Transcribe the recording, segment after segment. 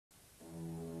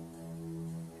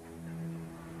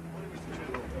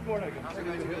morning. How's it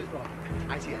going to go from?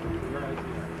 ITN.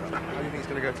 How do you think it's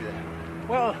going to go today?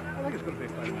 Well, I think it's going to be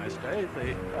quite a nice day.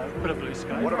 A bit of blue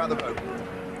sky. What about the vote?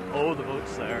 Oh, the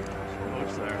vote's there. The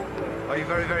vote's there. Are you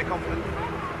very, very confident?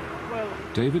 Well,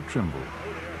 David Trimble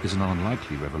is an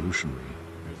unlikely revolutionary.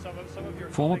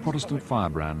 Former Protestant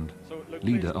firebrand,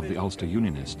 leader of the Ulster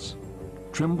Unionists,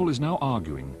 Trimble is now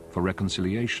arguing for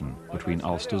reconciliation between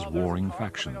Ulster's warring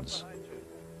factions.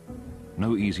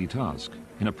 No easy task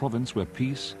in a province where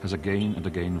peace has again and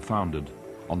again foundered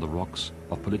on the rocks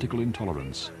of political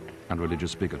intolerance and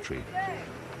religious bigotry.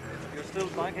 you're still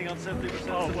banking on 70%.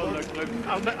 Oh, well, look,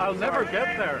 I'll never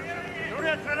get there. You're only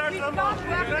a traitor, Trimble.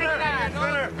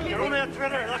 You're only a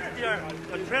traitor. That's what you are.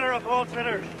 A traitor of all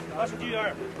traitors. That's what you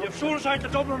are. You've sold us out the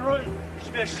Dublin Rule. You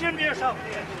should be ashamed of yourself.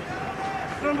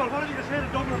 Trimble, what have you to say to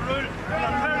Dublin Rule? You're a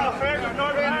traitor of fair in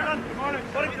Northern Ireland.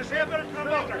 What have you to say about it,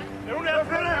 Trimble? You're only a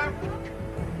traitor.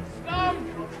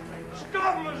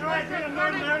 Scum was right here in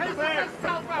Northern Ireland affair.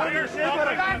 What do you say about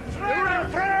it? You're a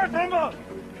traitor, Trimble!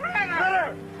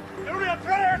 Traitor! You're a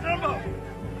traitor, Trimble!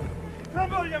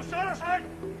 Trimble, you've sold us out!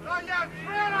 No, you're a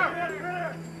traitor! You're a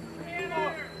traitor!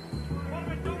 What have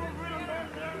we done with real Northern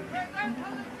Ireland?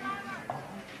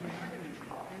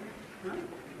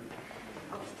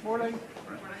 Morning.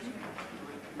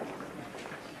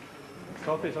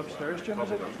 Coffee's upstairs, Jim,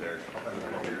 is it? Upstairs.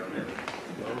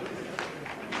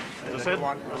 I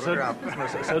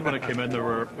said when I came in there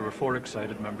were 4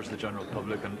 excited members of the general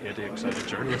public and 80 excited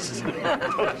journalists.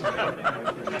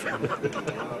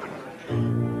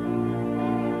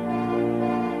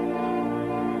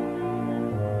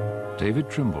 David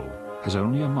Trimble has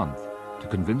only a month to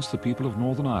convince the people of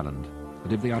Northern Ireland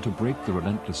that if they are to break the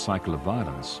relentless cycle of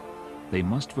violence, they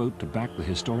must vote to back the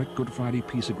historic Good Friday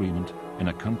Peace Agreement in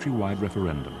a countrywide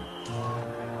referendum.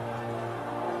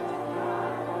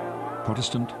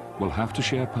 Protestant will have to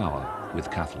share power with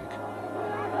Catholic.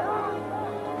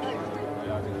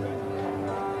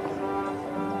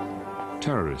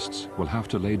 Terrorists will have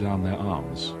to lay down their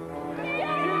arms.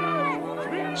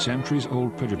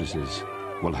 Centuries-old prejudices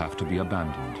will have to be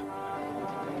abandoned.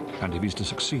 And if he's to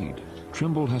succeed,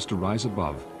 Trimble has to rise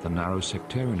above the narrow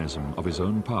sectarianism of his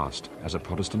own past as a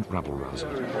Protestant rabble-rouser.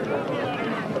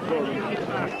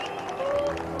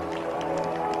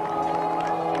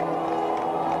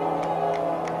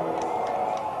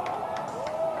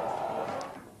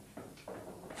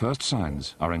 First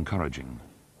signs are encouraging.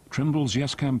 Trimble's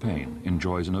Yes campaign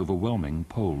enjoys an overwhelming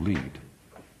poll lead.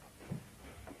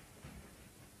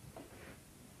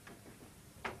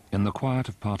 In the quiet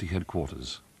of party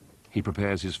headquarters, he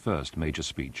prepares his first major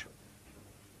speech.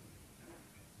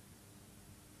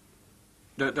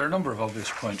 There are a number of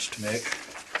obvious points to make.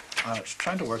 It's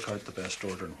trying to work out the best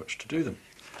order in which to do them.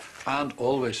 And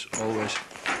always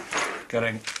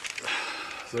getting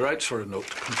the right sort of note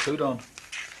to conclude on.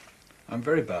 I'm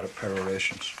very bad at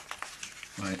perorations.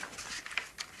 My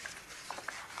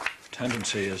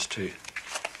tendency is to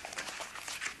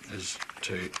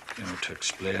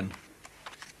explain.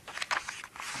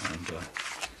 And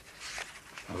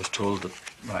I was told that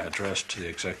my address to the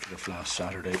executive last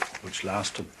Saturday, which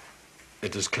lasted,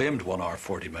 it is claimed 1 hour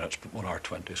 40 minutes, but 1 hour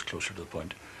 20 is closer to the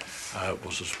point,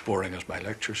 was as boring as my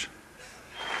lectures.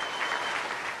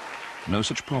 No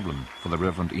such problem for the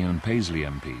Reverend Ian Paisley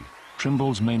MP,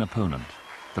 Trimble's main opponent,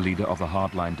 the leader of the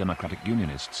hardline Democratic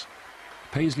Unionists.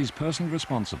 Paisley's personally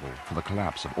responsible for the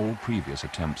collapse of all previous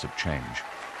attempts at change.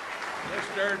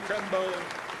 Mr. Trimble,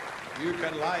 you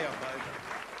can lie about it.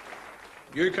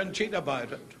 You can cheat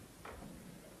about it.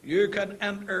 You can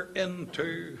enter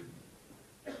into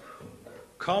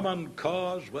common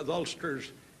cause with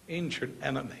Ulster's ancient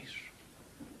enemies.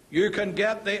 You can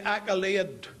get the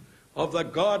accolade of the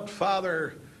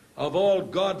godfather of all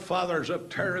godfathers of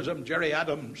terrorism, Gerry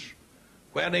Adams,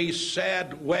 when he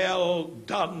said, "Well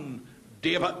done,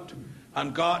 David,"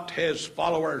 and got his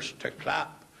followers to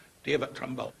clap David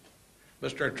Trimble.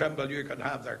 Mr. Trimble, you can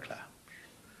have their claps.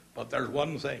 But there's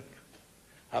one thing.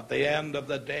 At the end of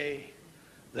the day,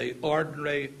 the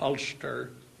ordinary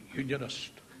Ulster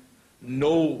Unionist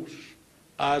knows,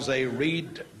 as they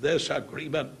read this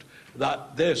agreement,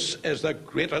 that this is the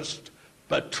greatest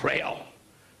betrayal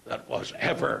that was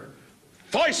ever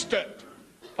foisted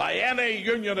by any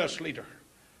Unionist leader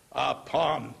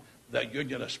upon the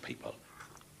Unionist people.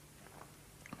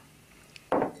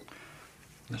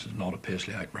 This is not a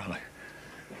Paisleyite rally.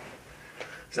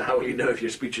 So how will you know if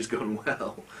your speech has gone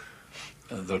well?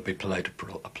 There'll be polite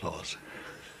applause.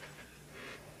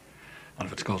 And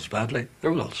if it goes badly,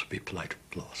 there will also be polite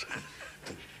applause.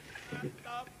 The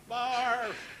bar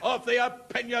of the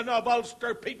opinion of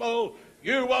Ulster people,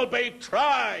 you will be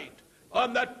tried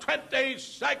on the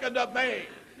 22nd of May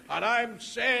And I'm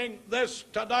saying this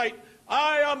tonight,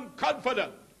 I am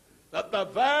confident that the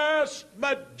vast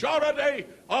majority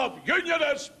of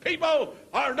Unionist people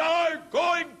are now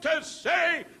going to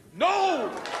say no.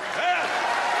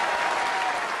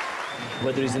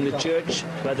 Whether he's in the church,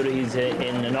 whether he's in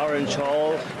an orange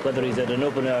hall, whether he's at an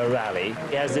open-air rally,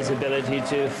 he has this ability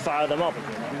to fire them up.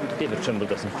 David Trimble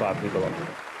doesn't fire people up.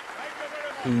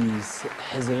 He's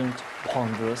hesitant,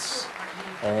 ponderous,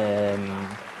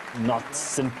 not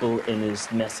simple in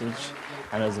his message,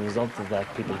 and as a result of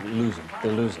that, people lose him. They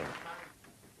lose him.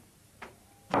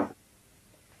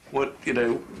 What do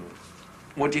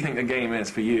you think the game is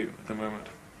for you at the moment?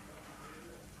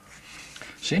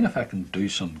 Seeing if I can do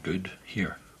some good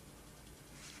here.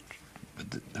 But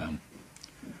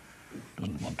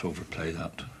doesn't want to overplay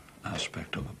that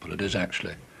aspect of it, but it is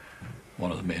actually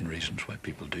one of the main reasons why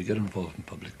people do get involved in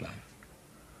public life.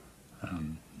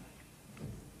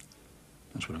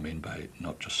 That's what I mean by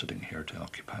not just sitting here to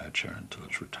occupy a chair until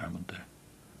it's retirement day.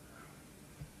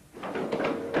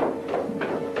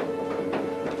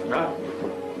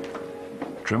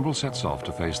 Trimble sets off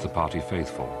to face the party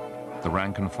faithful, the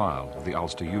rank and file of the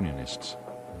Ulster Unionists,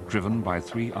 driven by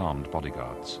 3 armed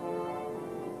bodyguards.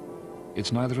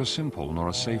 It's neither a simple nor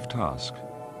a safe task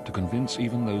to convince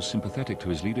even those sympathetic to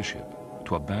his leadership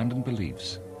to abandon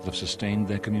beliefs that have sustained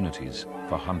their communities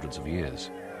for hundreds of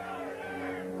years.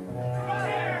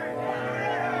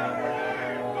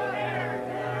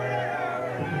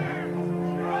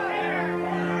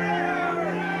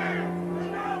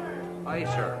 I,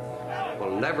 sir,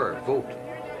 will never vote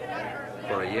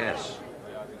for a yes.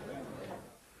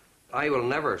 I will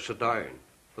never sit down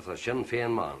with a Sinn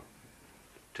Féin man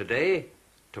today,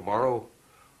 tomorrow,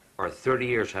 or 30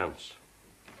 years hence.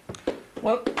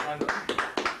 Well,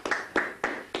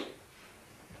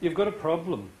 you've got a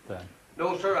problem then.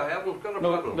 No, sir, I haven't got a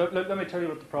problem. Let me tell you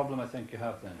what the problem I think you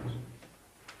have then is.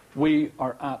 We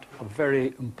are at a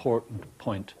very important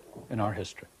point in our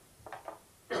history.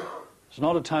 It's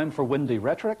not a time for windy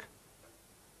rhetoric.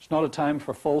 It's not a time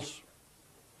for false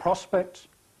prospects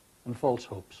and false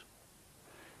hopes.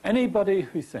 Anybody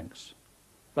who thinks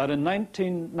that in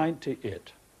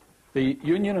 1998 the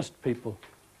Unionist people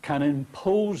can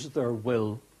impose their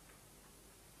will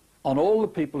on all the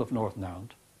people of Northern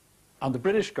Ireland and the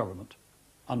British government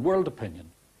and world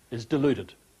opinion is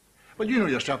deluded. Well, you know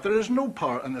yourself, there is no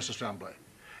power in this Assembly.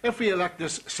 If we elect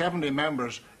this 70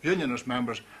 members, Unionist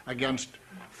members, against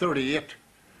 38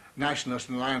 Nationalist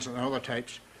and Alliance and other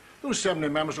types, those 70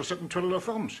 members will sit and twiddle their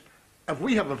thumbs. If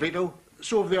we have a veto,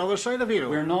 so have the other side a veto.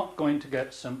 We're not going to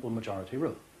get simple majority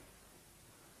rule.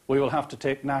 We will have to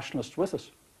take nationalists with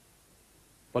us.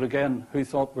 But again, who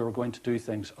thought we were going to do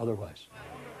things otherwise?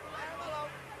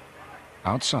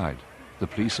 Outside, the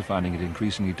police are finding it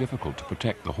increasingly difficult to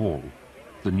protect the hall.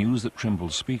 The news that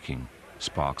Trimble's speaking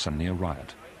sparks a near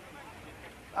riot.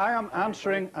 I am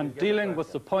answering and dealing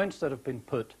with the points that have been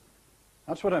put.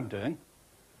 That's what I'm doing.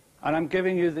 And I'm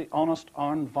giving you the honest,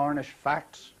 unvarnished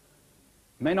facts.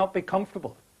 May not be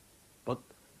comfortable, but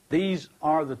these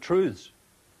are the truths.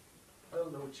 Well,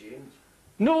 no change.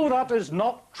 No, that is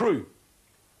not true.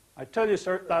 I tell you,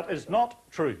 sir, that is not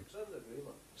true.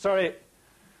 Sorry.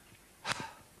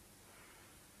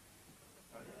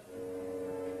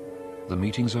 The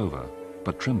meeting's over,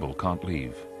 but Trimble can't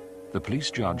leave. The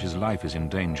police judge his life is in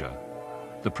danger.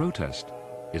 The protest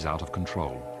is out of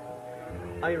control.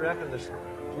 I reckon there's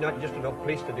not just enough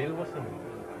police to deal with them.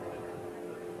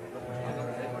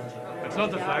 It's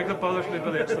not the flag that bothers me,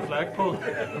 but it's the flagpole.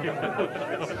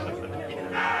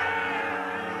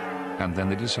 And then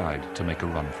they decide to make a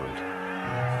run for it.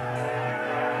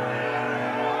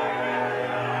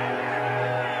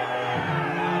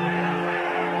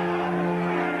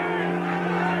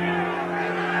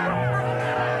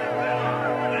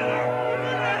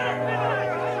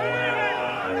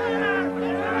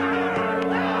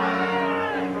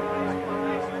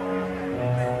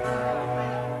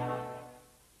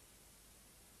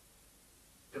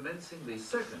 Commencing the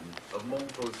second of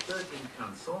Montreux's 13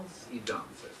 chansons et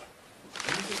danses.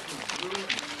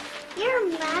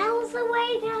 You're miles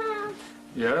away, Dad.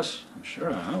 Yes, I'm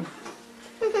sure I am.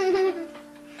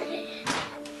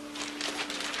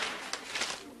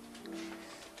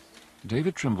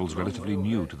 David Trimble's relatively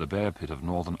new to the bear pit of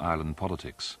Northern Ireland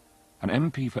politics. An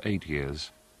MP for 8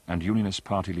 years and Unionist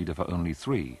Party leader for only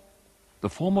 3, the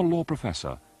former law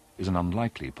professor is an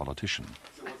unlikely politician.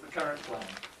 So what's the current plan?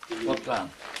 What plan?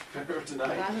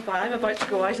 Tonight? I'm about to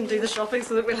go out and do the shopping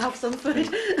so that we'll have some food.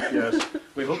 Yes,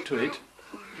 we hope to eat.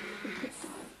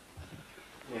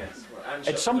 Yes. Well,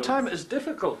 It's sometimes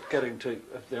difficult getting to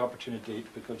the opportunity to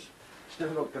eat because it's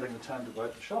difficult getting the time to go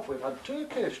out to shop. We've had 2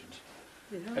 occasions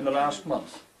in the last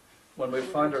month when we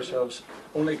found ourselves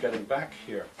only getting back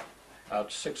here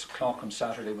at 6 o'clock on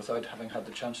Saturday without having had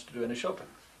the chance to do any shopping?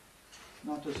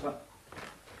 Not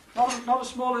a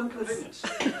small inconvenience.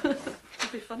 It'd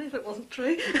be funny if it wasn't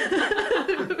true.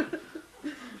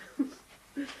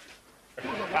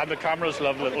 And the cameras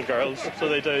love little girls, so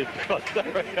they do. But there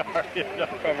we are, you know.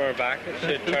 From our back, it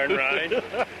should turn round.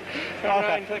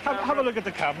 Have a look at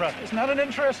the camera. Isn't that an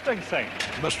interesting thing?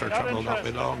 Mr. Trimble will not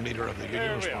be long leader of the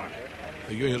Unionist Party.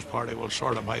 The Unionist Party will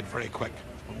sort him out very quick.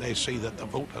 When they see that the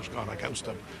vote has gone against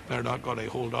them, they're not going to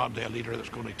hold on to a leader that's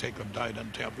going to take them down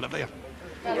into oblivion.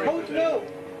 Vote no!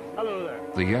 Hello there.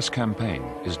 The Yes campaign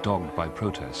is dogged by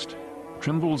protest.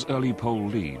 Trimble's early poll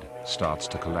lead starts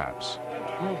to collapse.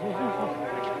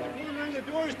 The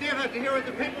doors, David, to hear what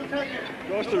the people tell you.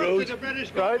 Cross the road. The British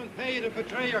government pay you to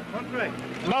betray your country.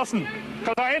 Nothing,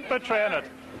 because I ain't betraying it.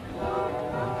 I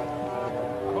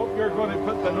hope you're going to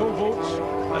put the no votes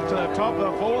at the top of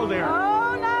the poll there.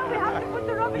 Oh, no, we have to put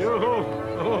the rubbish in.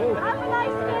 Have a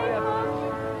nice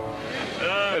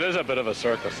day, It is a bit of a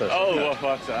circus, this. Oh,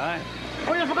 what's that?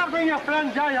 Oh, you forgot to bring your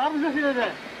friend Johnny Adams with you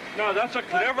today. No, that's a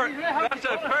pretty clever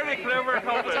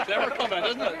comment. Clever comment,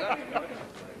 isn't it?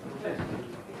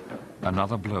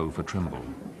 Another blow for Trimble.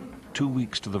 2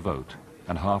 weeks to the vote,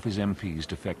 and half his MPs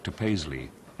defect to Paisley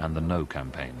and the No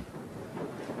campaign.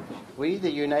 We,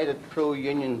 the united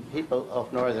pro-union people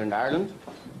of Northern Ireland,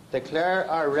 declare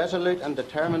our resolute and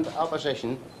determined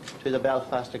opposition to the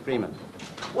Belfast Agreement.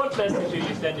 What message are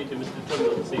you sending to Mr.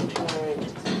 Trimble this evening?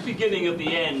 It's the beginning of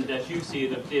the end, as you see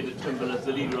it, of David Trimble as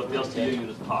the leader of the Ulster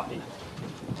Unionist Party.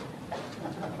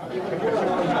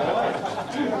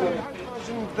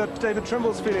 That David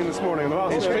Trimble's feeling this morning.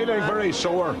 He's feeling very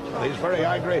sore. He's very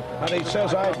angry. And he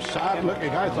says, I'm sad looking.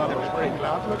 I thought he was very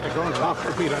glad looking. Going off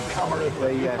to beat on camera with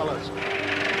the fellas.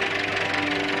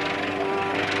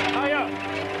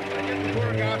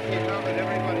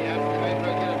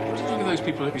 Look at those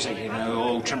people who say, you know,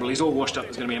 oh, Trimble, he's all washed up.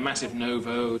 There's going to be a massive no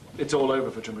vote. It's all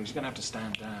over for Trimble. He's going to have to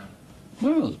stand down.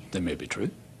 Well, they may be true.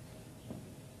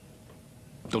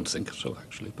 Don't think so,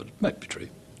 actually, but it might be true.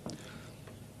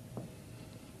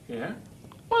 Yeah?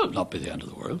 Well, it'll not be the end of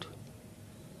the world.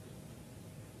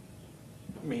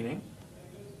 Meaning?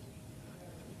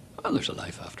 Well, there's a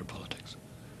life after politics.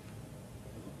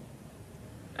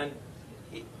 And,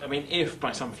 I mean, if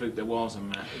by some fluke there was a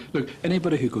man... Look,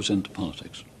 anybody who goes into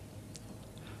politics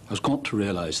has got to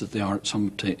realise that they are,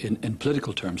 in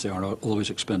political terms, they are always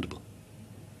expendable.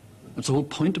 That's the whole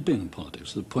point of being in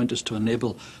politics. The point is to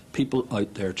enable people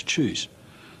out there to choose.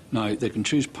 Now, they can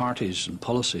choose parties and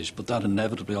policies, but that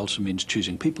inevitably also means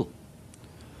choosing people.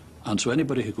 And so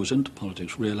anybody who goes into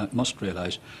politics must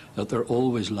realise that they're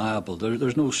always liable.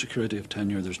 There's no security of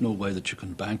tenure. There's no way that you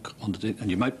can bank on the... And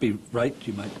you might be right,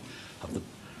 you might have the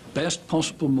best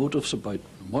possible motives about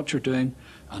what you're doing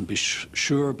and be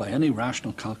sure by any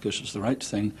rational calculus it's the right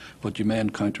thing, but you may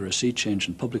encounter a sea change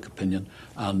in public opinion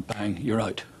and bang, you're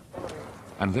out.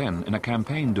 And then, in a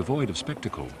campaign devoid of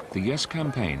spectacle, the Yes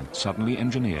campaign suddenly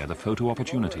engineer the photo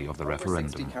opportunity of the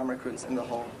referendum. 60 camera crews in the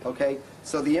hall, okay?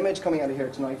 So the image coming out of here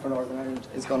tonight for Northern Ireland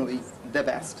is going to be the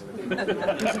best.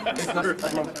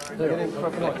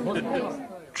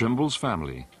 Trimble's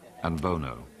family and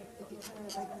Bono.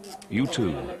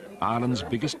 U2, Ireland's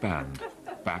biggest band,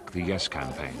 back the Yes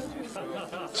campaign.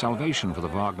 Salvation for the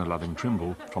Wagner-loving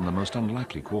Trimble from the most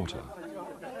unlikely quarter.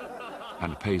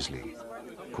 And Paisley,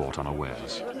 caught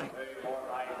unawares.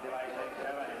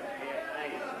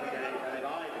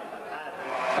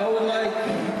 I would like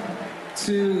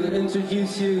to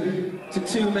introduce you to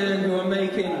two men who are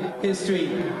making history.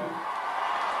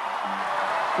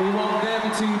 We want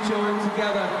them to join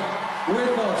together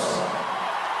with us.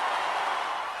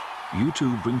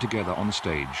 U2 bring together on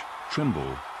stage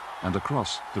Trimble and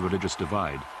across the religious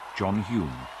divide, John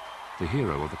Hume, the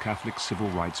hero of the Catholic civil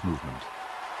rights movement.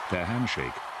 Their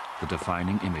handshake, the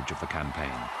defining image of the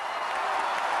campaign.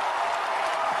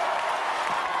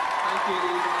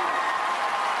 Thank you.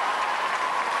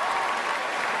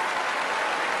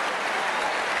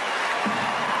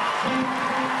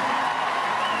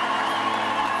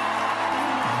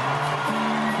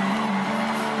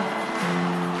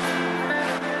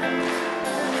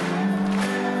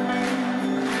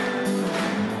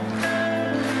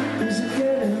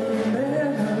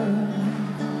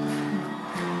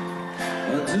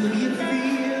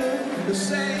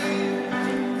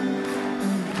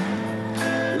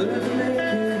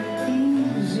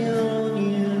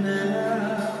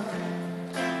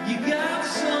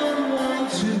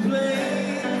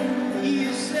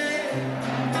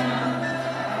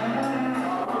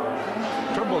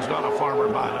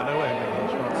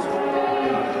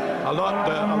 I'll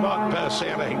not say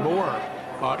anything more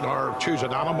or choose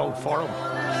an animal for him.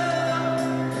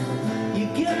 You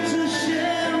get to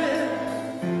share it,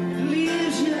 it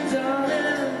leaves you,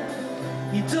 darling.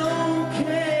 You don't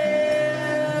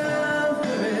care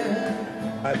for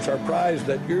it. I'm surprised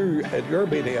that you, in your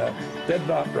media, did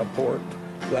not report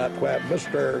that when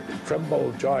Mr.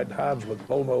 Trimble joined hands with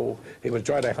Bono, he was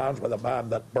joining hands with a man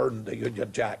that burned the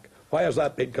Union Jack. Why has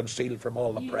that been concealed from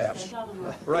all the press?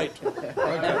 Right. Okay.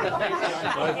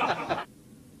 Right.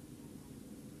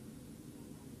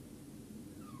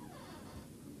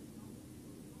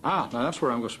 Now that's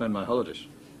where I'm going to spend my holidays.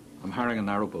 I'm hiring a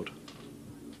narrowboat.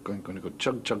 Going to go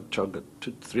chug, chug, chug at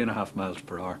 3.5 miles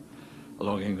per hour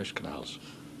along English canals.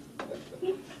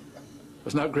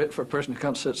 Isn't that great for a person who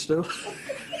can't sit still?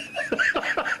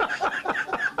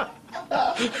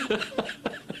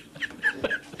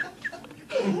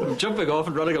 I'm jumping off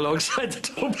and running alongside the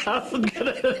towpath and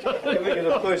giving it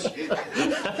a push. It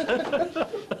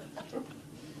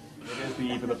is the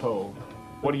eve of the poll.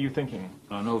 What are you thinking?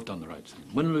 I know I've done the right thing.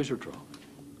 Win, lose or draw.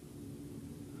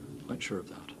 Quite sure of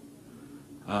that.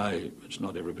 It's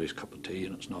not everybody's cup of tea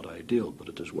and it's not ideal, but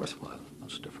it is worthwhile.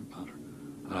 That's a different matter.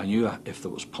 And I knew if it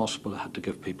was possible, I had to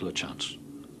give people a chance.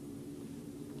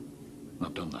 And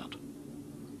I've done that.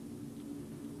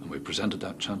 And we presented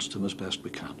that chance to them as best we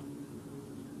can.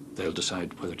 They'll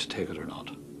decide whether to take it or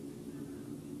not.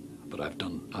 But I've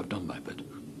done my bit.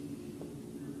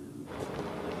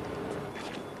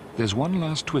 There's one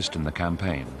last twist in the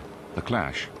campaign, the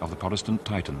clash of the Protestant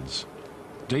titans.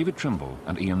 David Trimble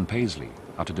and Ian Paisley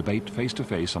are to debate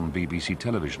face-to-face on BBC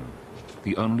television,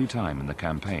 the only time in the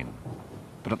campaign.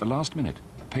 But at the last minute,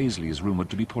 Paisley is rumoured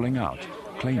to be pulling out,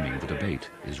 claiming the debate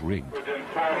is rigged.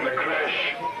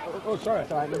 Oh, sorry.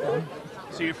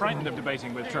 So you're frightened of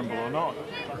debating with Trimble or not?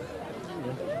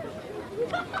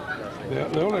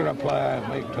 The only reply I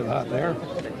make to that there,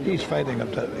 he's frightened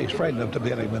of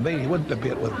debating with me. He wouldn't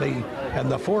debate with me in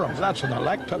the forum. That's an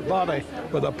elected body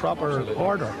with a proper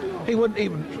order. He wouldn't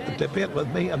even debate with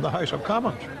me in the House of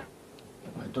Commons.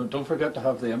 Don't forget to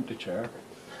have the empty chair.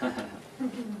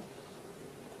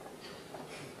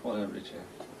 What empty chair?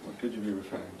 What could you be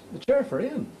referring to? The chair for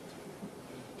Ian.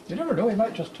 You never know, he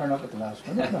might just turn up at the last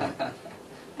minute now.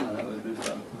 That would be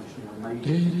fun.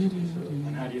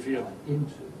 And how do you feel?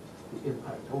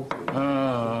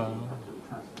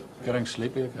 Getting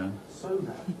sleepy again. Is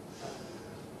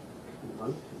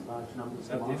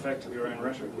that the effect of your own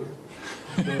rhetoric?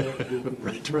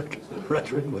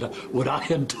 Rhetoric? Would I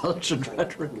indulge in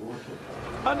rhetoric?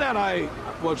 And then I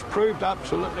was proved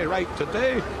absolutely right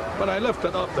today when I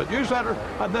lifted up the newsletter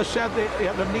and they said they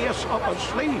had an ace up his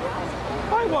sleeve.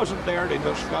 I wasn't there to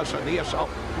discuss an ace up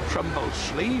Trimble's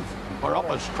sleeve or up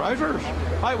his trousers.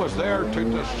 I was there to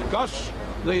discuss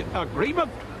the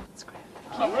agreement.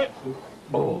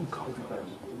 Oh.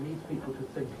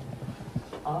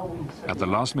 At the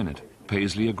last minute,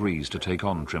 Paisley agrees to take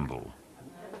on Trimble.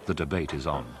 The debate is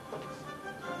on.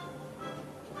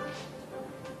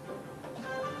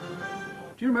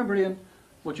 Do you remember, Ian,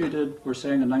 what you were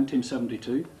saying in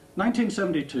 1972?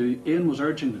 1972, Ian was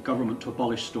urging the government to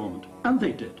abolish Stormont, and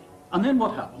they did. And then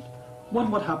what happened?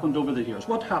 What happened over the years?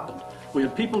 What happened? We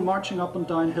had people marching up and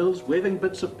down hills, waving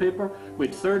bits of paper. We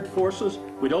had third forces.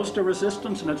 We had Ulster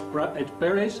resistance and its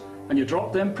berets, and you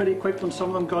dropped them pretty quick when some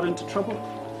of them got into trouble.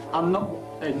 And not,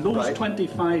 in those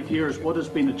 25 years, what has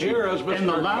been achieved? Here is Mr. In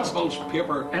the last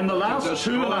paper. In the last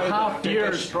 2.5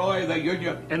 years, destroy the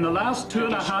union. In the last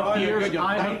 2.5 years,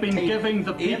 I have been giving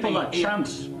the people a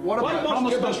chance. What about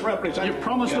you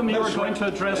promised them you were going to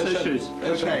address issues.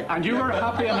 Okay. And you were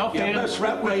happy enough to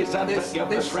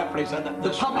The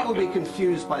public will be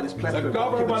confused by this plethora. The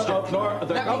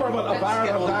government of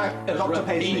Ireland Act is Dr.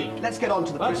 Paisley, let's get on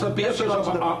to the That's the basis of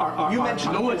our You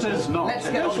mentioned no, it is not. Let's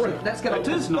get on to It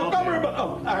is not. The government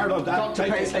of Ireland Act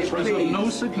Dr. Paisley, please.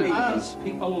 No significance. As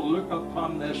people look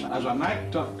upon this as an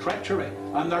act of treachery,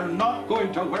 and they're not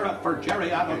going to wear it for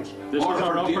Jerry Adams. This is or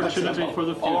our for opportunity for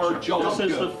the or future. Joe This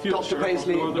is the future. Dr.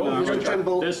 Paisley, Mr.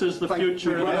 Trimble. This is the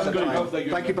future of this country.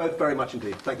 Thank you both very much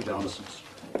indeed. Thank you, gentlemen.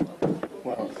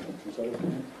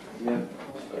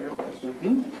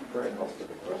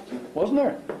 Wasn't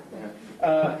there?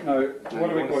 No. What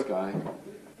are we going? Skye.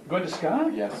 Going to Skye?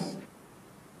 Yes.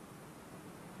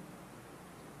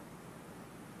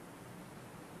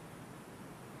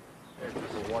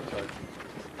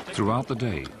 Throughout the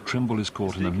day, Trimble is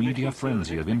caught in a media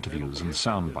frenzy of interviews and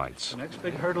sound bites. The next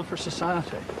big hurdle for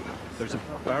society. There's a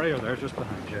barrier there just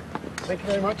behind you. Thank you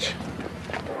very much.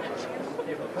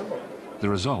 The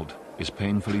result is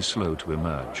painfully slow to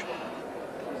emerge.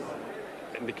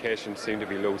 indications seem to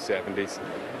be low 70s.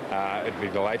 It'd be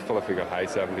delightful if we got high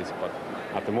 70s, but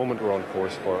at the moment we're on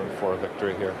course for a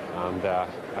victory here, and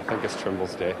I think it's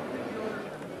Trimble's day.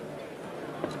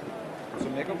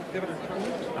 Some makeup, David?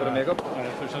 Bit of makeup?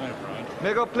 If there's any around.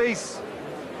 Makeup, please.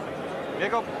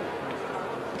 Makeup.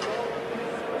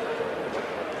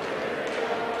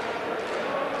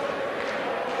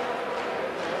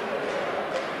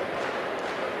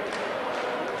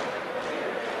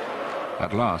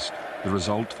 At last, the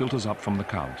result filters up from the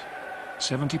count.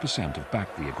 70% have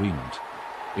backed the agreement.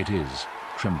 It is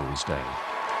Trimble's day.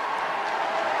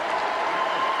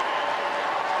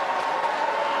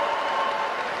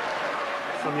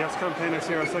 Some yes campaigners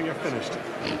here are saying you're finished.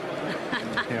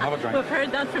 Here, have a drink. We've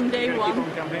heard that from day one.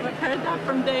 We've heard that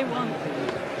from day one.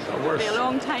 It'll be a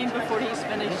long time before he's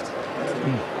finished.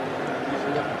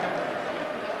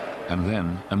 And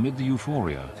then, amid the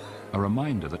euphoria, a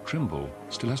reminder that Trimble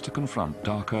still has to confront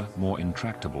darker, more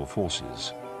intractable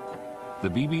forces. The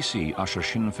BBC usher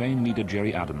Sinn Féin leader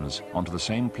Gerry Adams onto the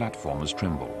same platform as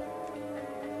Trimble.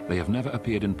 They have never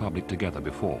appeared in public together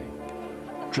before.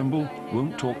 Trimble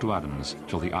won't talk to Adams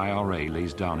till the IRA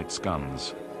lays down its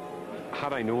guns.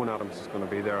 Had I known Adams was going to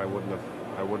be there, I wouldn't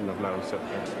have let him sit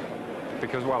there.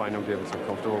 Because while I know David's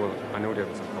uncomfortable with it, I know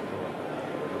David's uncomfortable with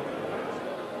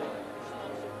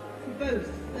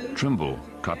it. Trimble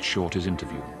cut short his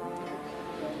interview.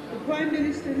 The Prime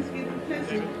Minister has given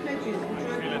pledges which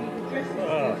I believe addresses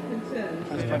those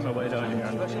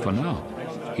concerns. For now,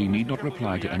 he need not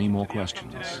reply to any more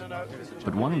questions.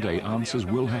 But one day answers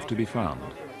will have to be found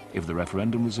if the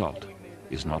referendum result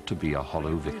is not to be a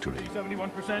hollow victory.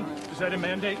 71%, is that a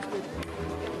mandate?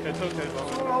 It's okay.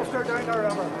 So Ulster down there,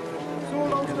 Emma.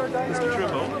 So Ulster down there. Mr.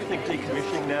 Trimble, do you think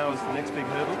decommissioning now is the next big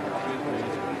hurdle?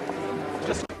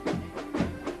 Just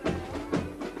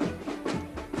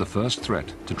The first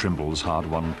threat to Trimble's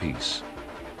hard-won peace,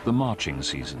 the marching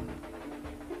season.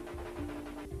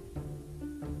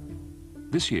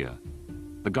 This year,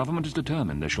 the government is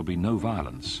determined there shall be no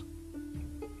violence.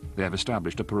 They have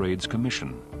established a parades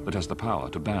commission that has the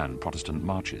power to ban Protestant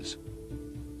marches.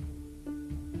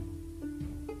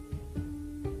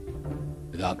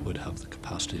 That would have the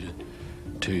capacity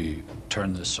to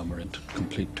turn this summer into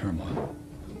complete turmoil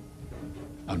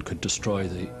and could destroy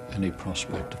any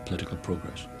prospect of political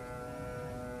progress.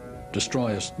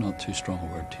 Destroy is not too strong a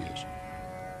word to use.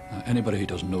 Anybody who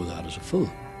doesn't know that is a fool.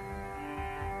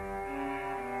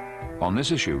 On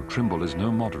this issue, Trimble is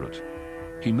no moderate.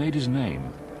 He made his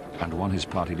name and won his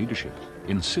party leadership,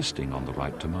 insisting on the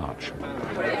right to march.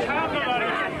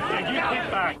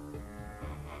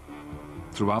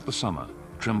 Throughout the summer,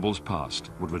 Trimble's past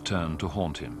would return to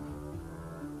haunt him.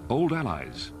 Old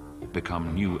allies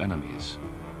become new enemies.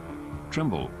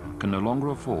 Trimble can no longer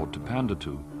afford to pander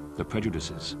to the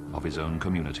prejudices of his own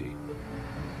community.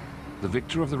 The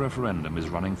victor of the referendum is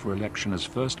running for election as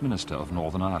First Minister of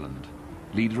Northern Ireland,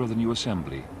 leader of the new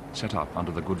assembly set up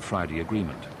under the Good Friday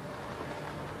Agreement.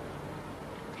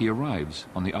 He arrives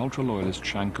on the ultra-loyalist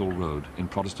Shankill Road in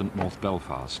Protestant North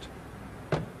Belfast,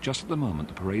 just at the moment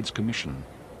the Parades Commission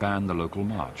banned the local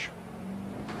march.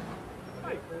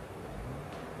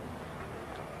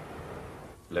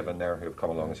 Living there who have come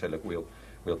along and said, look, we'll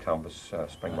canvass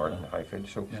Springmartin and Highfield.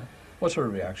 So, yeah. What sort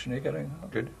of reaction are you getting?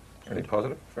 Good. Very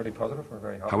positive. Very positive. We're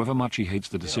very happy. However much he hates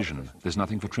the decision, there's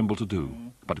nothing for Trimble to do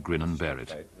but grin and bear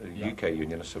it. The UK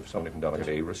Unionists have somebody from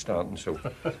Donegal was standing, so.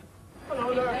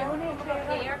 Hello there.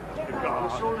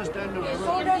 You sold us down the road. You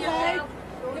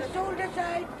sold us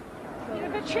out. You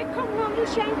have a chick coming on the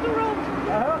Shankill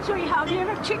Road. So you have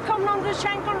a chick coming on the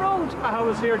Shankill Road. I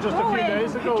was here just a few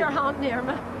days ago. Put your hand near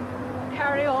me.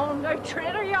 Carry on. Now,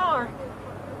 traitor you are.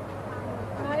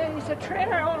 He's a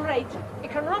traitor, all right. He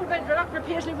can run about Dr.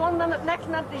 Paisley 1 minute, next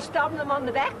minute he's stabbing him on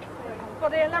the back.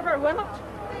 But he'll never win it.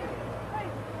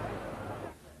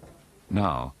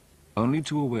 Now, only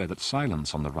too aware that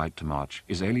silence on the right to march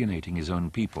is alienating his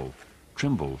own people,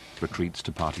 Trimble retreats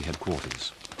to party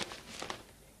headquarters.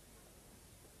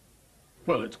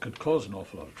 Well, it could cause an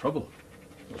awful lot of trouble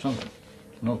or something.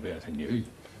 It's not be anything new.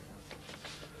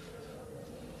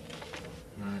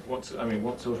 Right. What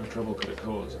sort of trouble could it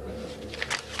cause?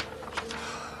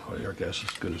 Well, your guess is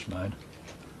as good as mine.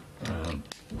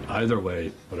 Either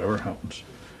way, whatever happens,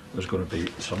 there's going to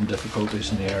be some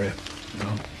difficulties in the area, you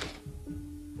know.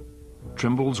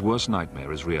 Trimble's worst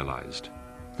nightmare is realised.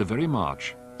 The very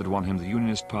march that won him the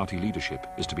Unionist Party leadership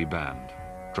is to be banned,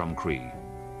 Drumcree.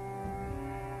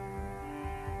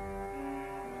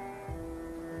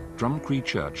 Drumcree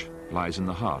Church lies in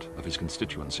the heart of his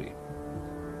constituency.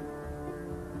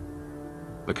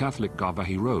 The Catholic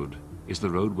Garvaghey Road is the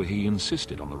road where he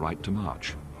insisted on the right to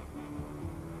march.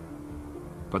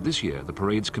 But this year, the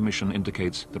parade's commission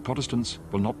indicates that Protestants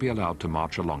will not be allowed to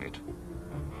march along it.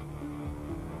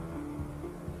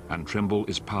 And Trimble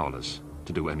is powerless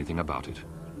to do anything about it.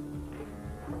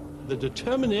 The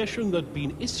determination that's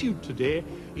been issued today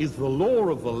is the law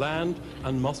of the land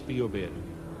and must be obeyed.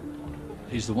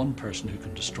 He's the one person who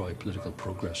can destroy political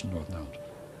progress in Northern Ireland.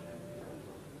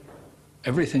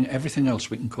 Everything else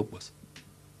we can cope with.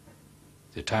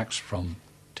 The attacks from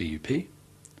DUP, the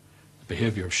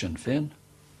behaviour of Sinn Féin,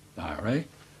 the IRA,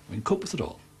 we can cope with it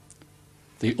all.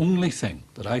 The only thing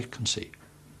that I can see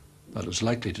that is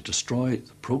likely to destroy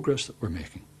the progress that we're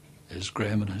making is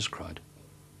Graham and his crowd.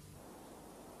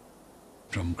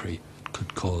 Drumcree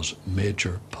could cause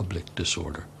major public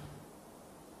disorder.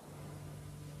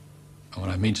 And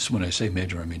when I say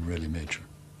major, I mean really major.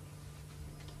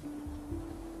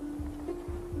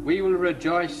 We will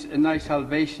rejoice in thy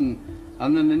salvation,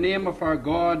 and in the name of our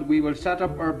God we will set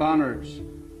up our banners.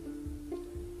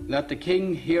 Let the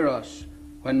King hear us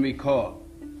when we call.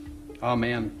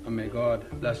 Amen, and may God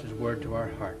bless his word to our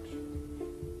hearts.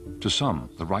 To some,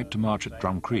 the right to march at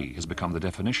Drumcree has become the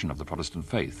definition of the Protestant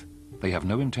faith. They have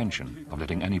no intention of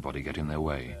letting anybody get in their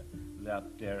way.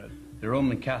 The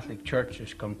Roman Catholic Church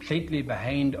is completely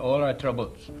behind all our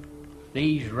troubles.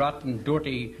 These rotten,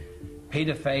 dirty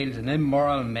paedophiles and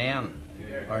immoral men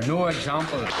are no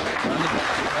examples.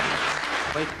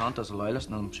 We can't, as a loyalist,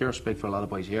 and I'm sure I speak for a lot of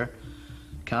boys here,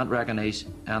 can't recognise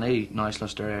any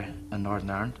nationalist area in Northern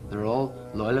Ireland. They're all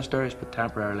loyalist areas but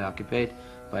temporarily occupied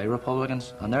by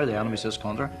Republicans, and they're the enemies of this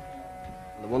country.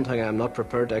 The one thing I'm not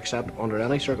prepared to accept under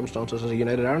any circumstances is a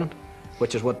united Ireland,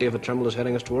 which is what David Trimble is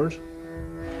heading us towards.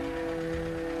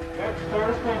 Next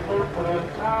Thursday, vote for the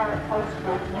entire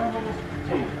Ulster Unionist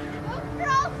team.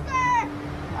 Ulster!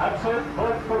 That's it,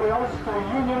 vote for the Ulster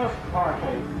Unionist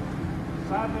Party.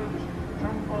 Savage,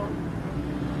 Trimble.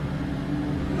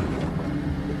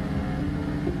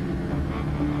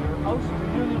 The Ulster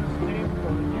Unionist team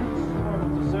for the Youth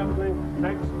Student Assembly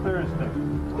next Thursday.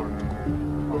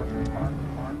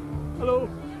 Hello.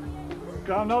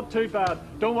 I'm not too bad.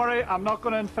 Don't worry, I'm not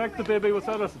going to infect the baby with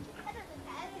anything.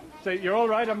 Say, you're all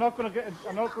right. I'm not going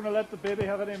to let the baby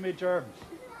have any of my germs.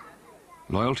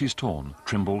 Loyalties torn,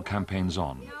 Trimble campaigns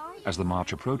on. As the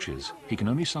march approaches, he can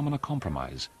only summon a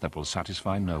compromise that will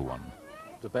satisfy no one.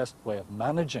 The best way of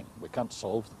managing, we can't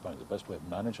solve the problem, the best way of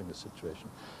managing the situation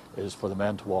is for the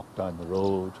men to walk down the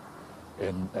road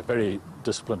in a very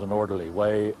disciplined and orderly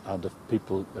way, and if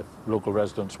local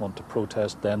residents want to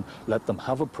protest, then let them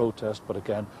have a protest, but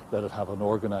again, let it have an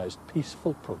organised,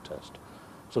 peaceful protest,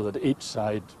 so that each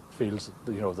side feels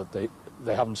that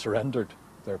they haven't surrendered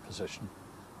their position,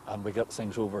 and we get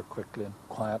things over quickly and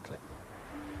quietly.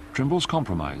 Trimble's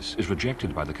compromise is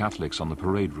rejected by the Catholics on the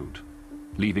parade route,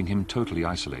 leaving him totally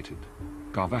isolated.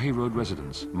 Garvaghey Road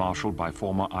residents, marshalled by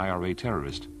former IRA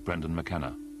terrorist Brendan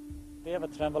McKenna.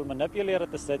 David Trimble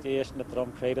manipulated the situation at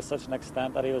Drumcree to such an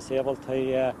extent that he was able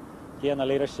to gain the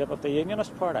leadership of the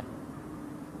Unionist Party.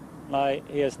 Now,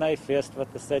 he is now faced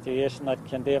with the situation that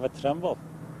can David Trimble,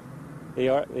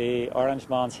 the Orange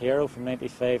Man's hero from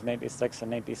 95, 96 and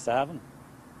 97,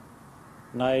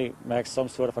 now make some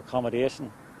sort of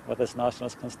accommodation with his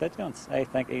nationalist constituents. I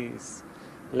think he's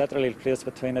literally placed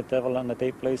between the devil and the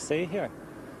deep blue sea here.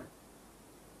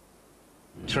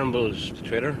 Trimble's the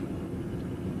traitor.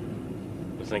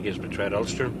 I think he's betrayed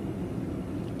Ulster.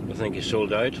 I think he's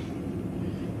sold out.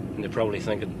 And they probably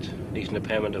think that he's in the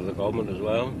payment of the government as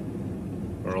well,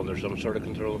 or under some sort of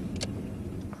control.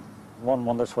 One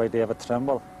wonders why David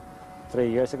Trimble, 3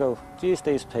 years ago, used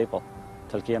these people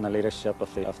to gain the leadership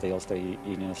of the Ulster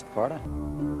Unionist Party.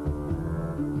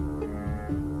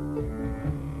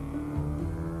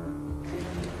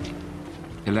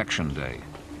 Election day,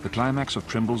 the climax of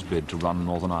Trimble's bid to run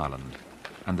Northern Ireland,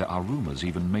 and there are rumours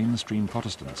even mainstream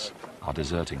Protestants are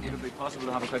deserting him. Would it be possible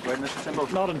to have a quick word, Mr. Trimble?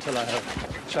 Not until I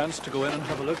have a chance to go in and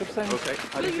have a look at things. Okay.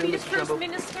 Will you be the First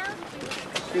Minister?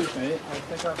 Excuse me, I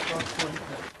think I've got one.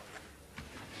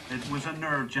 It was a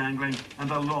nerve-jangling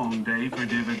and a long day for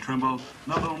David Trimble,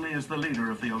 not only as the leader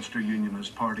of the Ulster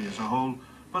Unionist Party as a whole,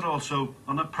 but also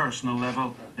on a personal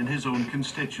level in his own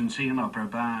constituency in Upper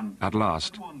Bann. At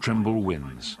last, Trimble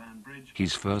wins.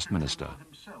 He's First Minister,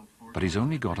 but he's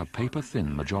only got a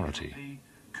paper-thin majority.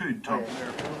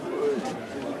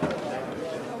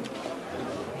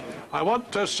 I want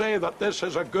to say that this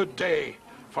is a good day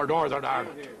for Northern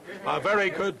Ireland. A very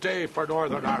good day for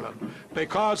Northern Ireland,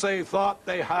 because they thought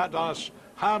they had us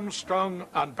hamstrung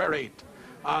and buried.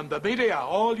 And the media,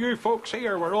 all you folks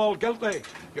here, we're all guilty.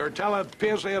 You're telling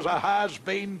Paisley as a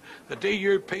has-been, the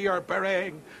DUP are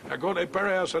burying, they're going to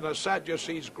bury us in a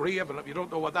Sadducee's grave, and if you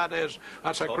don't know what that is,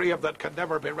 that's a grave that can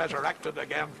never be resurrected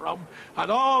again from,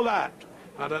 and all that.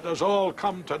 And it has all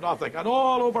come to nothing. And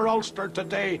all over Ulster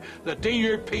today, the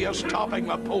DUP is topping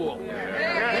the poll.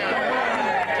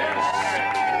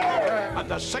 And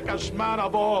the sickest man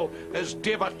of all is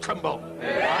David Trimble.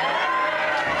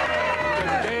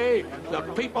 Today, the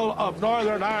people of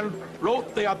Northern Ireland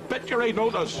wrote the obituary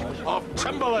notice of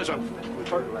Trimbleism.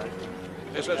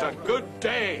 This is a good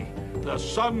day. The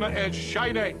sun is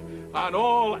shining and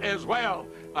all is well,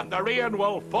 and the rain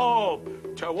will fall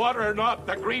to water not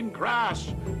the green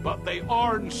grass, but the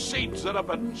orange seeds that have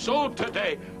been sowed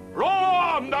today. Roll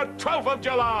on the 12th of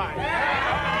July!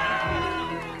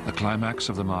 The climax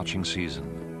of the marching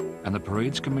season, and the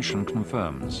parade's commission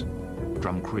confirms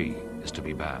Drumcree is to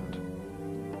be banned.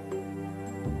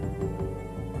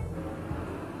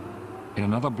 In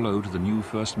another blow to the new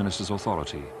First Minister's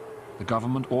authority, the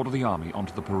government order the army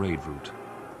onto the parade route.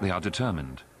 They are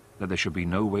determined that there should be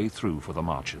no way through for the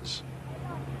marchers.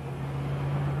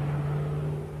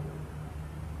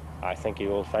 I think you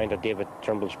will find that David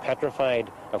Trimble's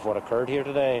petrified of what occurred here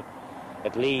today.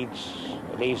 It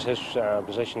leaves his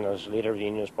position as leader of the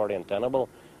Unionist Party untenable.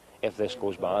 If this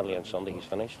goes badly on Sunday, he's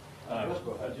finished.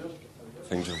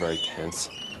 Things are very tense,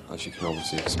 as you can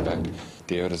obviously expect.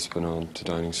 David has been on to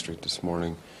Downing Street this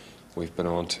morning. We've been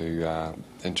on to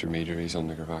intermediaries on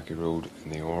the Gravaki Road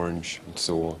in the Orange and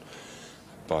so on.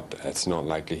 But it's not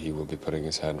likely he will be putting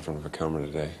his head in front of a camera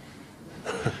today.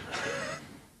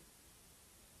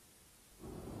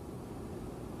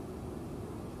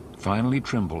 Finally,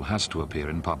 Trimble has to appear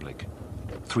in public.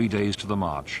 3 days to the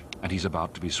march, and he's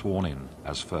about to be sworn in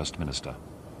as First Minister.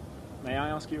 May I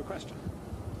ask you a question?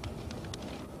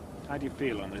 How do you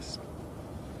feel on this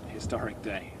historic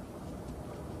day?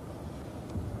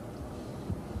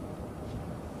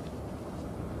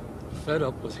 Fed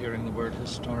up with hearing the word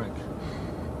historic.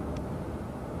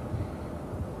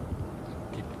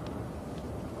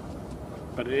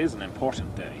 But it is an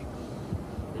important day.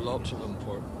 Lots of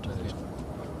important days.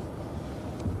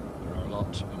 There are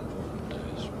lots of important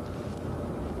days.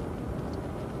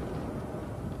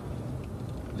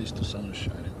 At least the sun is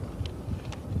shining.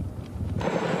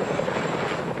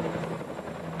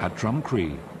 At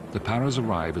Drumcree, the Paras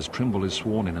arrive as Trimble is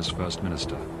sworn in as First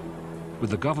Minister. With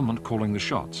the government calling the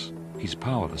shots, he's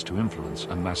powerless to influence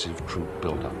a massive troop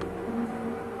build-up.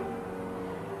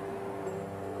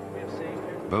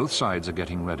 Both sides are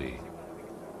getting ready.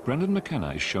 Brendan McKenna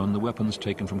is shown the weapons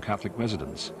taken from Catholic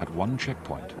residents at one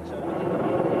checkpoint.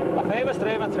 If I was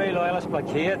driving through Loyalist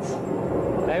blockades,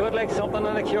 I would like something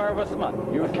in the cure with me.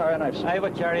 You would carry a knife? I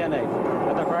would carry a knife,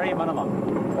 at the very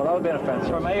minimum. Well, that would be an offence.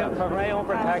 For my own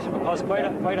protection, because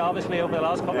quite obviously over the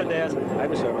last couple of days,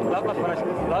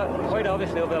 quite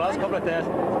obviously over the last couple of days,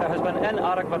 there has been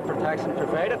inadequate protection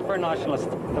provided for nationalists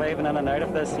driving in and out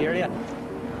of this area.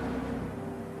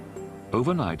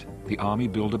 Overnight, the army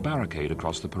build a barricade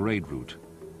across the parade route.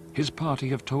 His party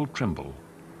have told Trimble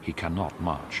he cannot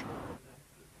march.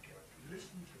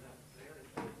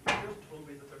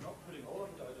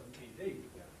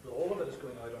 All of it is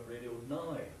going out on radio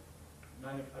now,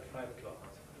 9 at 5 o'clock.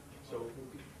 So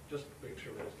just make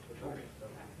sure it's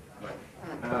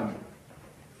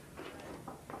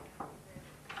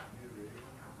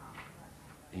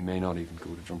He may not even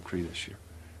go to Drumcree this year.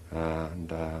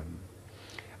 And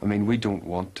I mean, we don't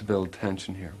want to build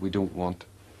tension here. We don't want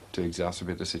to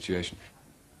exacerbate the situation.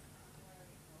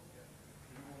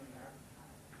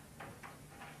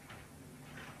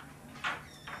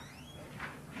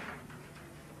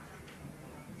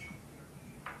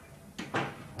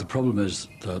 The problem is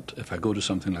that if I go to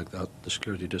something like that, the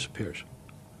security disappears.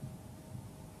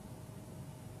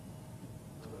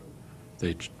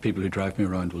 The people who drive me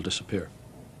around will disappear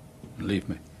and leave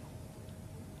me.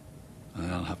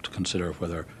 And I'll have to consider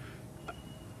whether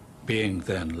being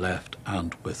then left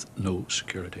and with no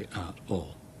security at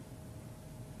all,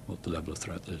 what the level of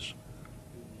threat is.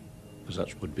 Because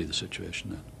that would be the situation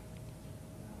then.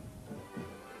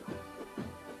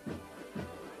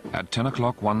 At 10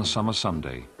 o'clock one summer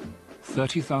Sunday,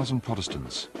 30,000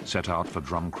 Protestants set out for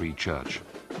Drumcree Church.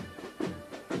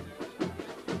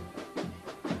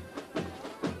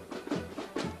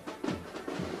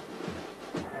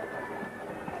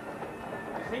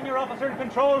 Senior officer in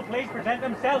control, please present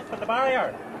himself at the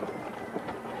barrier.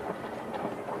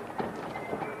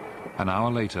 An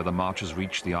hour later, the marchers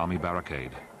reach the army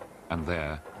barricade, and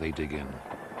there they dig in.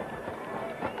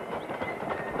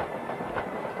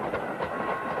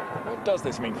 What does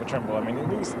this mean for Trimble? I mean,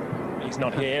 he's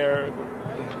not here.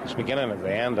 It's beginning of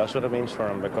the end, that's what it means for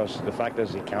him, because the fact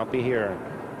is he can't be here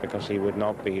because he would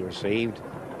not be received.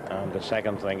 And the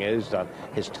second thing is that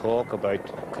his talk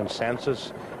about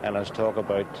consensus and his talk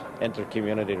about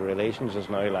inter-community relations is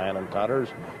now lying in tatters,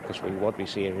 because what we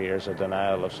see here is a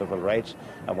denial of civil rights,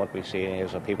 and what we see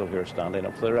is a people who are standing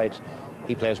up for their rights.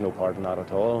 He plays no part in that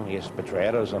at all. He has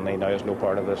betrayed us, and he now is no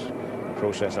part of this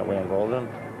process that we're involved in.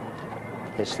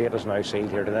 His fate is now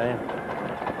sealed here today.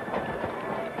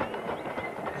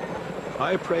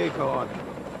 I pray God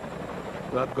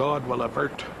that God will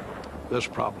avert this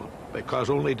problem, because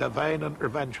only divine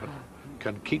intervention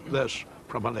can keep this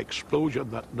from an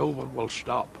explosion that no one will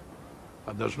stop.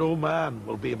 And there's no man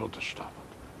will be able to stop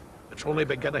it. It's only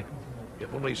beginning.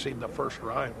 You've only seen the first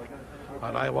round.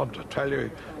 And I want to tell you,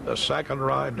 the second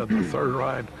round and the third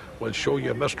round will show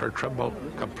you Mr. Trimble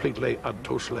completely and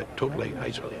totally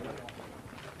isolated.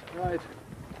 Right.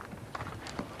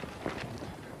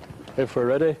 If we're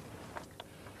ready,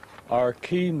 our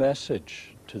key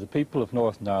message to the people of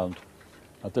Northern Ireland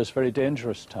at this very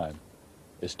dangerous time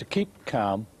is to keep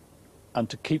calm and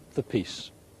to keep the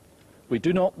peace. We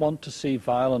do not want to see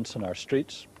violence in our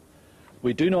streets.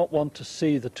 We do not want to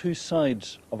see the two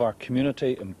sides of our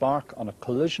community embark on a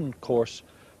collision course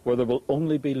where there will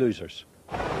only be losers.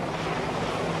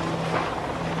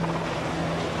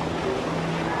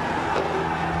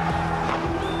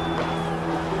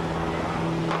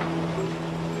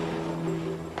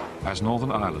 As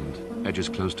Northern Ireland edges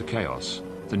close to chaos,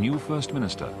 the new First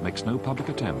Minister makes no public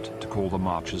attempt to call the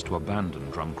marchers to abandon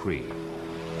Drumcree.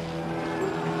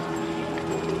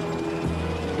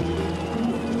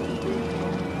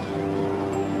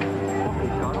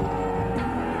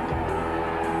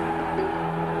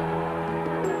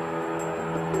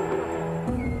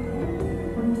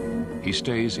 He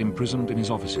stays imprisoned in his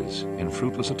offices in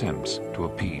fruitless attempts to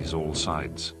appease all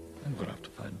sides. I'm going to have to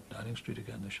find Downing Street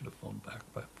again. They should have phoned back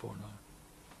by 4 now.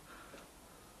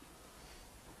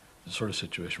 The sort of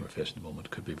situation we're facing at the moment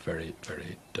could be very,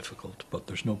 very difficult, but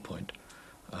there's no point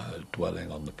dwelling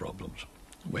on the problems.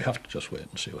 We have to just wait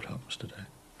and see what happens today.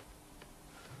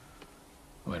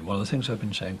 I mean, one of the things I've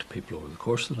been saying to people over the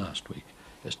course of the last week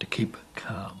is to keep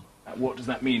calm. What does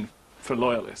that mean for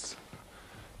loyalists?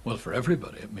 Well, for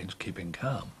everybody, it means keeping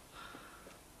calm.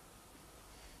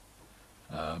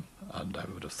 And I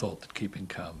would have thought that keeping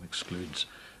calm excludes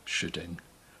shooting,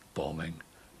 bombing,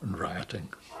 and rioting.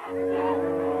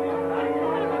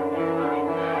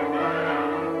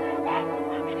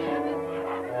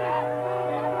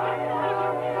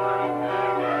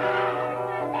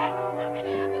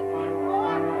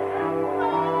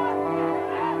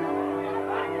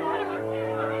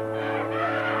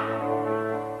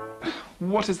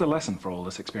 What is the lesson for all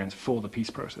this experience for the peace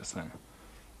process then?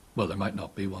 Well, there might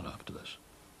not be one after this.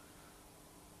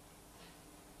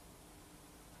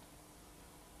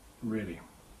 Really?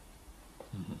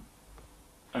 Mm-hmm.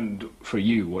 And for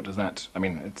you, what does that, I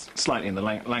mean, it's slightly in the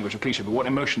language of cliché, but what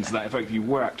emotions does that evoke? You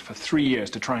worked for 3 years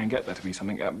to try and get there to be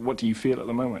something. What do you feel at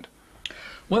the moment?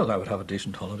 Well, I would have a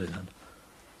decent holiday then.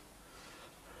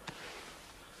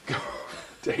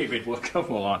 David, well,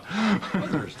 come on. Well,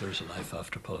 there's a life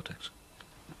after politics.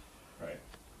 Right.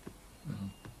 Mm-hmm.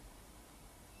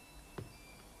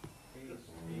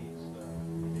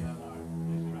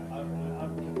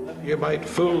 You might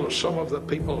fool some of the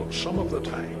people some of the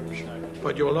times,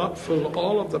 but you will not fool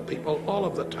all of the people all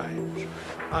of the times.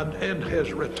 And in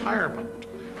his retirement,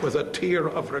 with a tear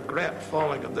of regret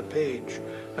falling on the page,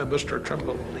 Mr.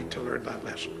 Trimble will need to learn that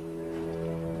lesson.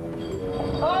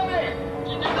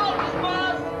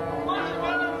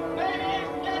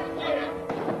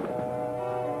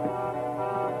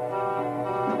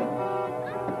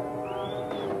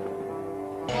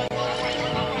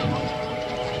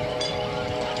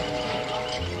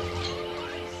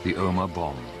 The Omagh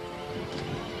bomb.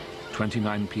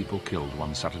 29 people killed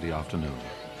one Saturday afternoon.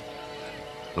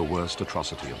 The worst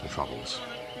atrocity of the Troubles.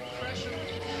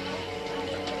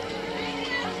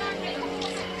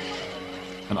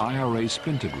 An IRA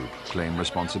splinter group claim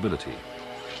responsibility.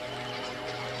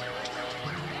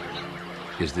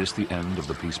 Is this the end of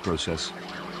the peace process?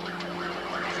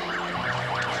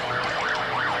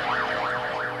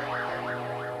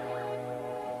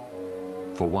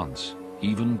 For once,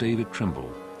 even David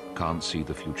Trimble can't see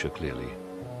the future clearly.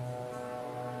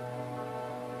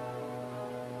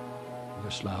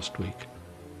 This last week,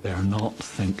 they're not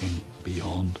thinking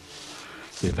beyond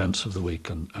the events of the week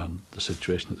and the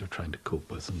situation that they're trying to cope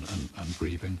with and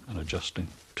grieving and adjusting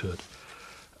to it.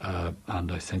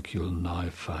 And I think you'll now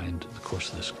find, in the course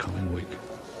of this coming week,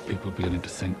 people beginning to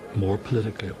think more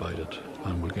politically about it,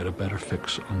 and we'll get a better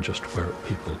fix on just where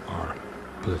people are.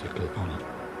 political opponent.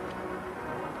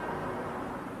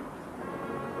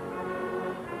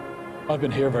 I've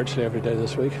been here virtually every day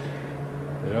this week,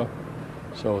 you know,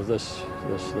 so this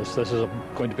is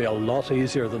going to be a lot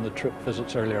easier than the trip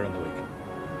visits earlier in the week.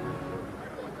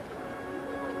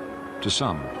 To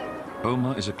some,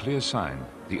 Omagh is a clear sign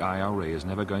the IRA is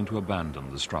never going to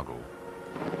abandon the struggle.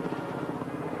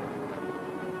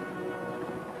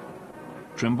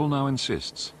 Trimble now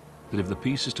insists that if the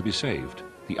peace is to be saved,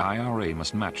 the IRA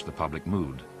must match the public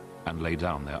mood and lay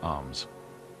down their arms.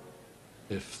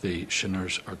 If the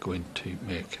Shinners are going to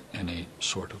make any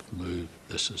sort of move,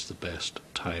 this is the best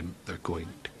time they're going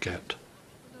to get.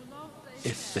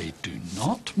 If they do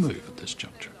not move at this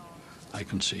juncture, I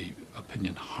can see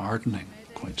opinion hardening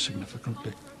quite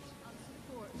significantly.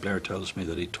 Blair tells me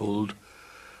that he told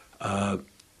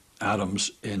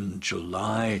Adams in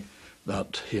July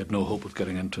that he had no hope of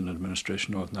getting into an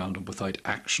administration in Northern Ireland without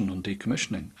action on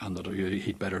decommissioning, and that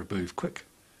he'd better move quick.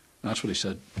 That's what he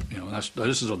said. You know,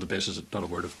 this is on the basis that not a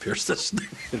word of Pierce this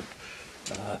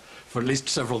for at least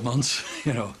several months.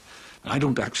 You know, I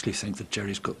don't actually think that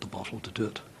Jerry's got the bottle to do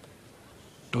it.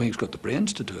 Don't think he's got the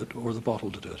brains to do it or the bottle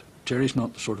to do it. Jerry's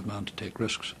not the sort of man to take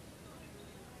risks.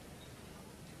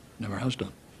 Never has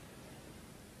done.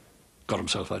 Got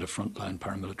himself out of frontline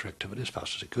paramilitary activity as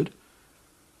fast as he could.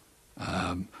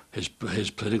 His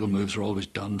political moves are always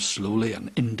done slowly and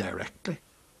indirectly.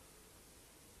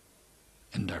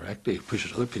 Indirectly, he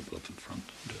pushes other people up in front.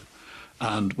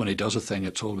 And when he does a thing,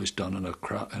 it's always done in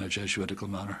a Jesuitical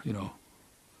manner, you know.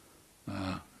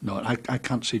 No, I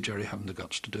can't see Jerry having the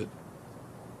guts to do it.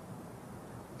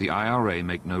 The IRA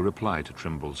make no reply to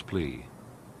Trimble's plea.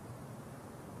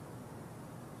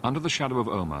 Under the shadow of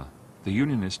Omagh, the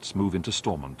Unionists move into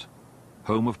Stormont,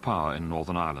 home of power in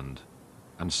Northern Ireland,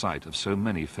 and site of so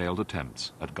many failed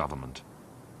attempts at government.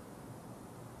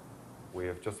 We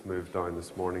have just moved down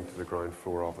this morning to the ground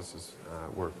floor offices.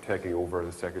 We're taking over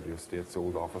the Secretary of State's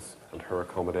old office and her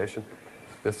accommodation.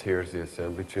 This here is the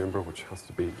Assembly Chamber, which has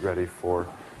to be ready for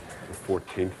the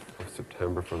 14th of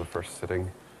September for the first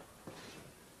sitting.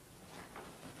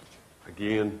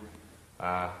 Again,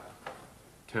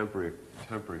 temporary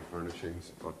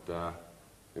furnishings, but the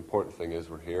important thing is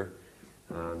we're here,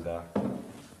 and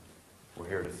we're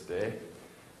here to stay.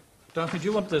 Daphne, do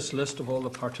you want this list of all the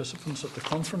participants at the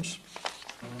conference?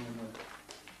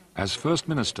 As First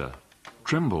Minister,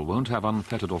 Trimble won't have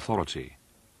unfettered authority.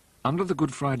 Under the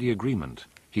Good Friday Agreement,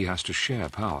 he has to share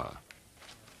power.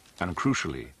 And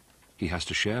crucially, he has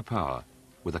to share power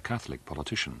with a Catholic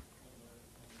politician.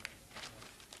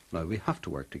 Now, we have to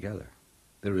work together.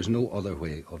 There is no other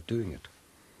way of doing it.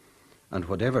 And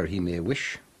whatever he may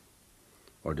wish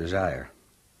or desire,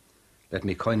 let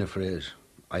me coin a phrase,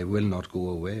 I will not go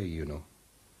away, you know.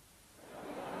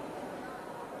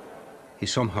 He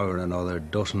somehow or another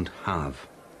doesn't have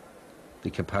the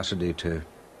capacity to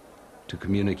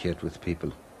communicate with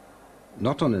people,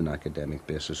 not on an academic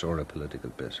basis or a political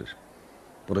basis,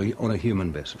 but on a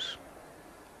human basis.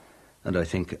 And I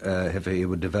think if he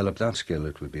would develop that skill,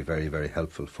 it would be very, very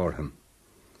helpful for him.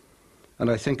 And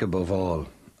I think above all,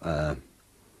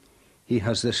 he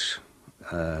has this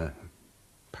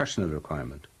personal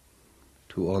requirement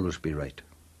to always be right.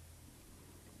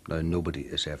 Now, nobody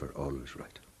is ever always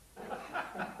right.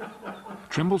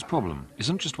 Trimble's problem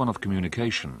isn't just one of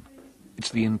communication, it's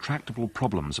the intractable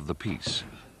problems of the peace.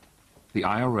 The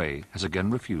IRA has again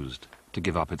refused to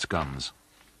give up its guns.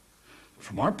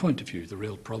 From our point of view, the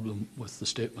real problem with the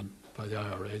statement by the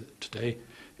IRA today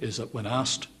is that when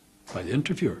asked by the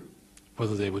interviewer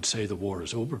whether they would say the war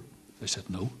is over, they said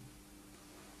no.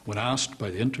 When asked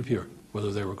by the interviewer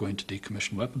whether they were going to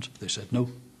decommission weapons, they said no.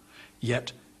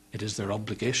 Yet it is their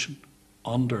obligation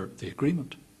under the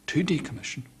agreement to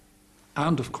decommission,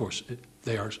 and of course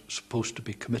they are supposed to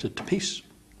be committed to peace.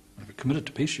 If you're committed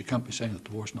to peace, you can't be saying that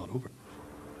the war's not over.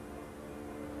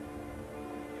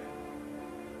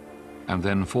 And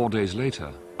then 4 days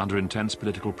later, under intense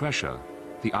political pressure,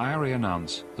 the IRA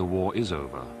announce the war is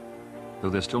over, though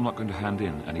they're still not going to hand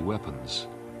in any weapons.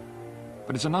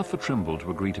 But it's enough for Trimble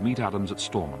to agree to meet Adams at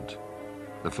Stormont,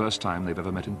 the first time they've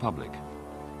ever met in public,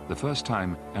 the first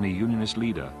time any Unionist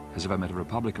leader has ever met a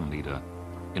Republican leader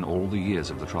in all the years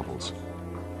of the Troubles.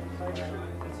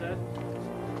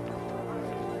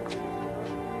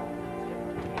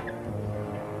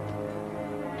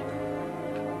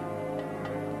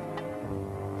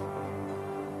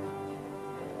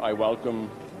 I welcome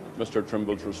Mr.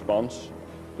 Trimble's response.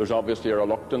 There's obviously a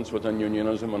reluctance within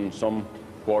unionism and some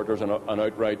quarters and an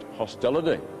outright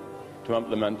hostility to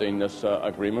implementing this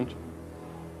agreement.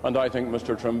 And I think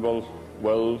Mr. Trimble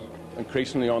will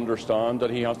increasingly understand that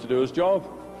he has to do his job.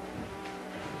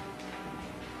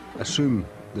 Assume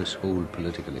this whole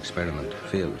political experiment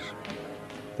fails.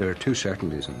 There are two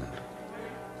certainties in that.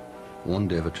 One,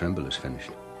 David Trimble is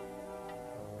finished.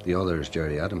 The other is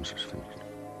Gerry Adams is finished.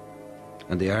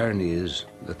 And the irony is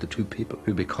that the two people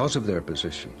who, because of their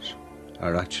positions,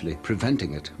 are actually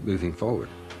preventing it moving forward,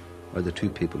 are the two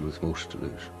people with most to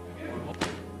lose.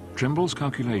 Trimble's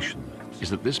calculation is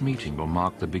that this meeting will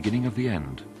mark the beginning of the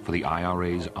end for the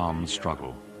IRA's armed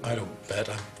struggle. I don't bet,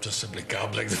 I'm just simply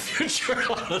gambling the future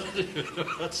on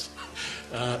it,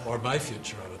 or my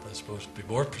future on it, I suppose, to be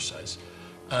more precise.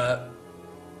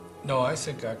 No, I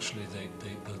think actually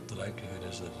the likelihood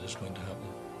is that it is going to happen.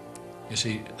 You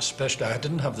see, especially, I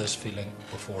didn't have this feeling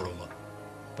before Omagh,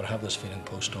 but I have this feeling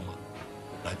post-Omagh.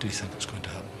 I do think it's going to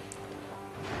happen.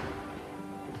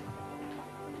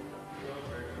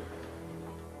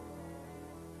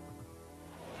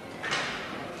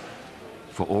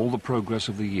 For all the progress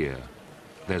of the year,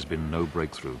 there's been no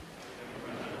breakthrough.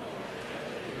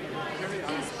 What did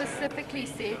you specifically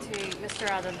say to Mr.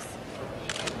 Adams?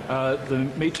 The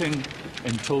meeting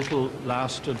in total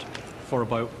lasted for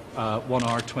about 1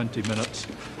 hour 20 minutes,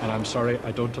 and I'm sorry,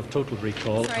 I don't have total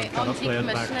recall. Sorry, I cannot play it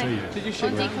back to you. Did you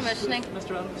shake decommissioning,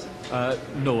 Mr. Adams?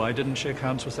 No, I didn't shake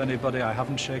hands with anybody. I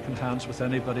haven't shaken hands with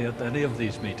anybody at any of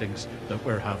these meetings that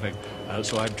we're having.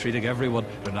 So I'm treating everyone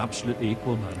in an absolutely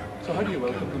equal manner. So how do you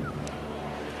welcome him?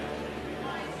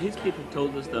 His people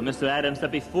told us, though, Mr. Adams,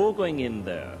 that before going in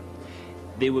there,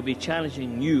 they would be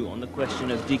challenging you on the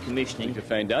question of decommissioning. To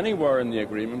find anywhere in the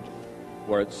agreement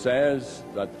where it says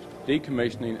that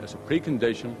decommissioning is a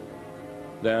precondition,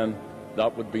 then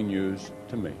that would be news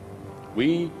to me.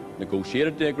 We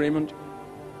negotiated the agreement.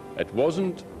 It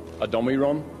wasn't a dummy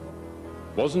run,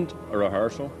 wasn't a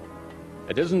rehearsal,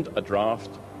 it isn't a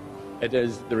draft, it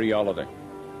is the reality.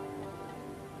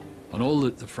 On all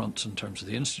the fronts in terms of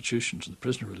the institutions and the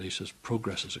prisoner releases,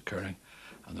 progress is occurring,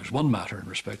 and there's one matter in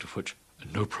respect of which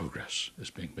no progress is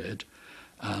being made,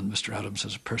 and Mr. Adams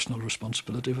has a personal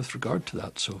responsibility with regard to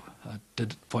that, so I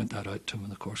did point that out to him in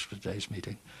the course of today's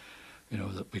meeting, you know,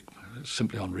 that it's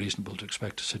simply unreasonable to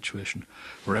expect a situation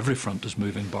where every front is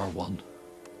moving bar one.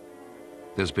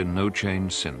 There's been no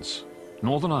change since.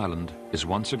 Northern Ireland is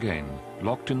once again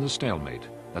locked in the stalemate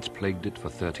that's plagued it for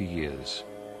 30 years.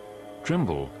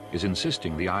 Trimble is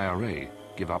insisting the IRA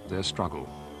give up their struggle.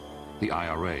 The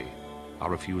IRA are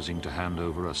refusing to hand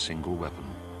over a single weapon.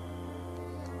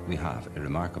 We have a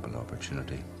remarkable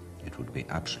opportunity. It would be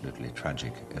absolutely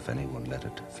tragic if anyone let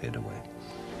it fade away.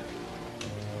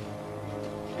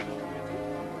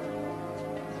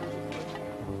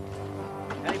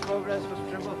 Any progress, Mr.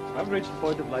 Trimble? I've reached the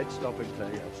point of light stopping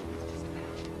play yet.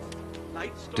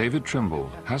 David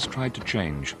Trimble has tried to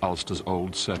change Ulster's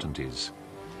old certainties.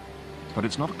 But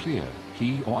it's not clear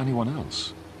he or anyone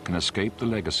else can escape the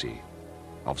legacy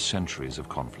of centuries of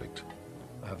conflict.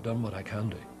 I've done what I can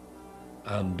do.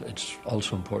 And it's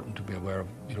also important to be aware of,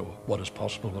 you know, what is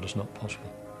possible, what is not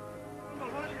possible.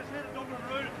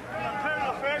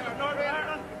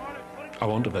 I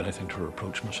won't have anything to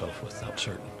reproach myself with, that's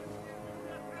certain.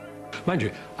 Mind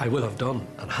you, I will have done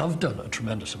and have done a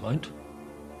tremendous amount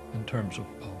in terms of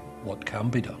what can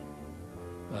be done.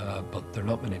 But there are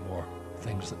not many more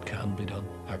things that can be done,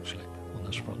 actually, on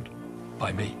this front,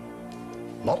 by me.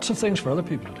 Lots of things for other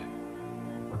people to do.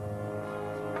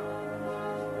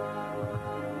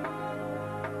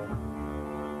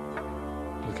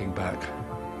 Looking back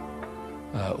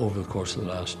over the course of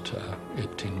the last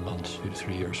 18 months, 2 to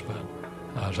 3 years span,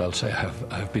 as I'll say,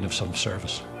 I have been of some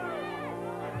service.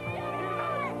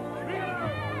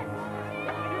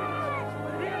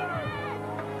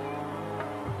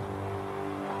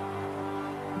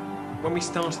 When we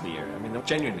started the year, I mean,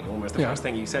 genuinely, almost the first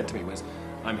thing you said to me was,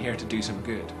 I'm here to do some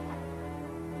good.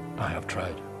 I have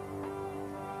tried.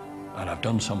 And I've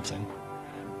done something.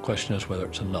 The question is whether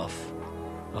it's enough,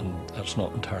 and that's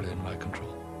not entirely in my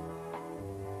control.